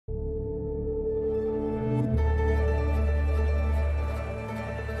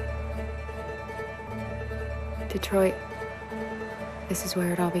Detroit. This is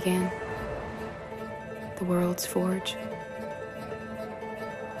where it all began. The world's forge.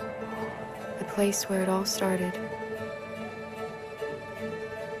 The place where it all started.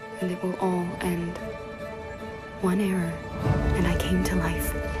 And it will all end. One error, and I came to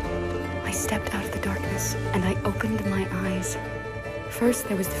life. I stepped out of the darkness, and I opened my eyes. First,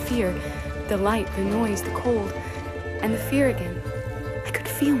 there was the fear, the light, the noise, the cold, and the fear again. I could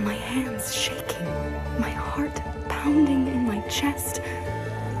feel my hands shaking, my heart pounding in my chest,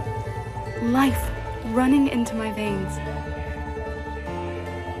 life running into my veins.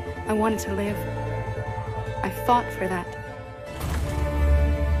 I wanted to live. I fought for that.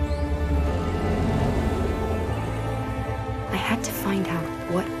 I had to find out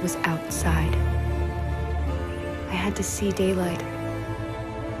what was outside. I had to see daylight,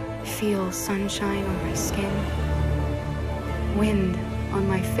 feel sunshine on my skin, wind on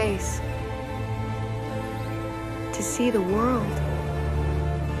my face, to see the world,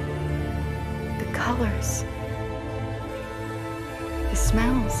 the colors, the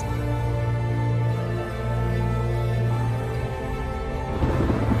smells.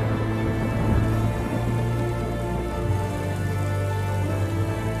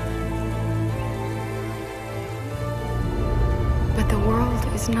 But the world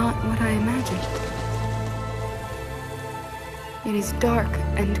is not what I imagined. It is dark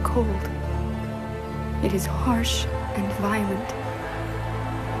and cold. It is harsh and violent,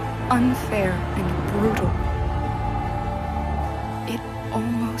 unfair and brutal. It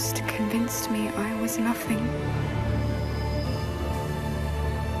almost convinced me I was nothing.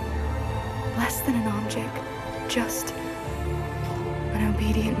 Less than an object, just an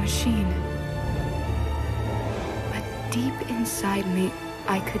obedient machine. But deep inside me,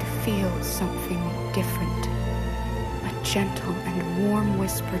 I could feel something different. A gentle and warm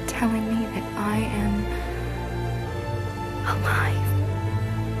whisper telling me that I am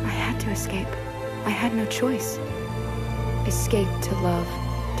alive. I had to escape. I had no choice. Escape to love,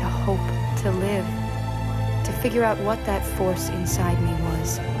 to hope, to live, to figure out what that force inside me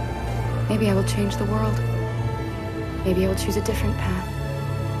was. Maybe I will change the world. Maybe I will choose a different path.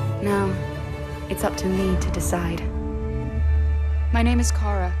 Now, it's up to me to decide. My name is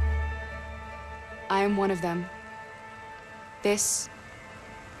Kara. I am one of them. This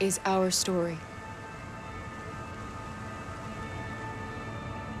is our story.